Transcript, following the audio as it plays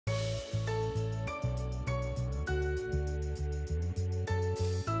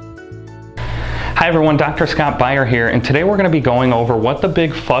Hi everyone, Dr. Scott Beyer here, and today we're going to be going over what the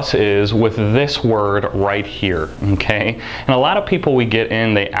big fuss is with this word right here, okay? And a lot of people we get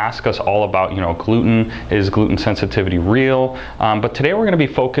in, they ask us all about, gluten. Is gluten sensitivity real? But today we're going to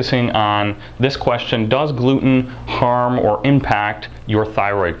be focusing on this question: does gluten harm or impact your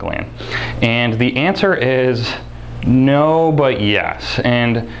thyroid gland? And the answer is no, but yes.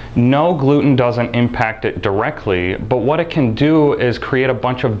 And no, gluten doesn't impact it directly, but what it can do is create a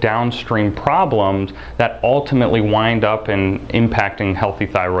bunch of downstream problems that ultimately wind up in impacting healthy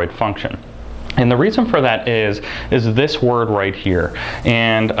thyroid function. And the reason for that is this word right here.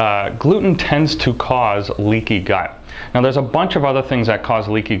 And gluten tends to cause leaky gut. Now there's a bunch of other things that cause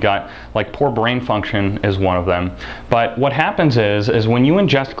leaky gut, like poor brain function is one of them. But what happens is when you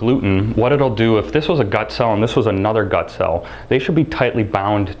ingest gluten, what it'll do, if this was a gut cell and this was another gut cell, they should be tightly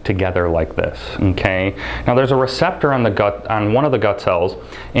bound together like this, okay? Now there's a receptor on the gut, on one of the gut cells,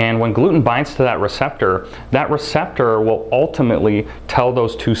 and when gluten binds to that receptor will ultimately tell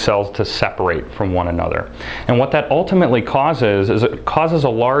those two cells to separate from one another. And what that ultimately causes is it causes a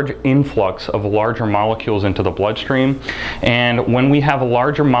large influx of larger molecules into the bloodstream. And when we have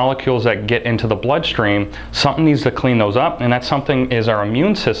larger molecules that get into the bloodstream, something needs to clean those up, and that something is our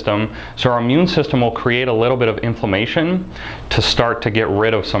immune system. So our immune system will create a little bit of inflammation to start to get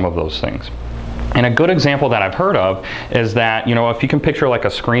rid of some of those things. And a good example that I've heard of is that, if you can picture like a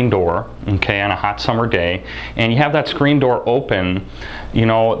screen door, okay, on a hot summer day, and you have that screen door open,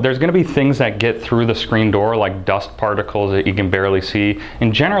 there's going to be things that get through the screen door, like dust particles that you can barely see,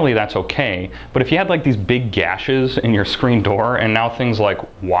 and generally that's okay. But if you had like these big gashes in your screen door, and now things like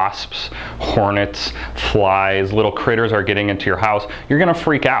wasps, hornets, flies, little critters are getting into your house, you're going to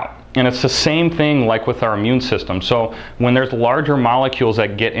freak out. And it's the same thing like with our immune system. So when there's larger molecules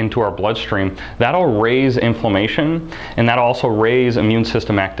that get into our bloodstream, that'll raise inflammation, and that'll also raise immune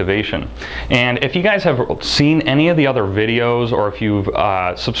system activation. And if you guys have seen any of the other videos, or if you've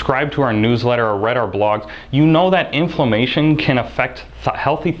subscribed to our newsletter or read our blogs, you know that inflammation can affect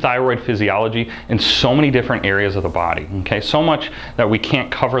healthy thyroid physiology in so many different areas of the body, okay? So much that we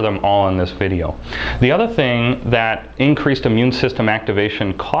can't cover them all in this video. The other thing that increased immune system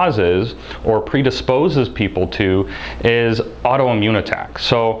activation causes or predisposes people to is autoimmune attacks.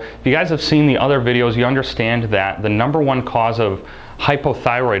 So if you guys have seen the other videos, you understand that the #1 cause of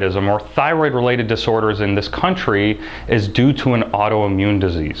hypothyroidism or thyroid-related disorders in this country is due to an autoimmune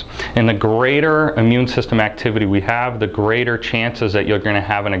disease. And the greater immune system activity we have, the greater chances that you're going to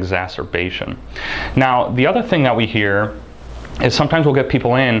have an exacerbation. Now, the other thing that we hear is sometimes we'll get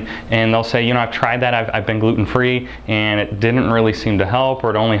people in and they'll say, I've tried that, I've been gluten-free, and it didn't really seem to help,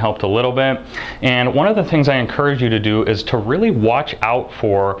 or it only helped a little bit. And one of the things I encourage you to do is to really watch out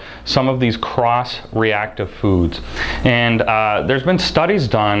for some of these cross-reactive foods. And there's been studies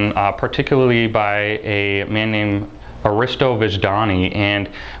done, particularly by a man named Aristo Vijdani, and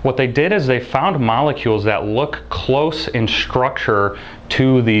what they did is they found molecules that look close in structure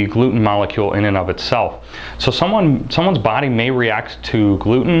to the gluten molecule in and of itself. So someone's body may react to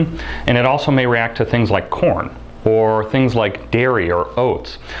gluten, and it also may react to things like corn or things like dairy or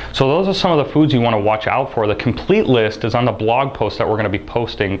oats. So those are some of the foods you want to watch out for. The complete list is on the blog post that we're going to be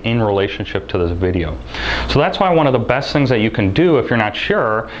posting in relationship to this video. So that's why one of the best things that you can do if you're not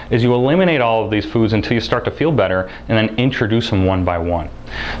sure is you eliminate all of these foods until you start to feel better, and then introduce them one by one.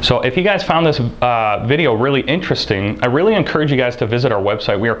 So if you guys found this video really interesting, I really encourage you guys to visit our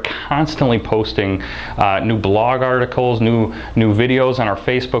website. We are constantly posting new blog articles, new videos on our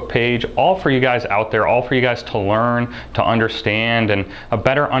Facebook page, all for you guys out there, all for you guys to learn, to understand, and a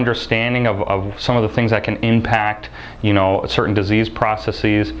better understanding of some of the things that can impact, certain disease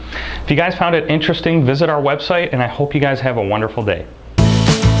processes. If you guys found it interesting, visit our website, and I hope you guys have a wonderful day.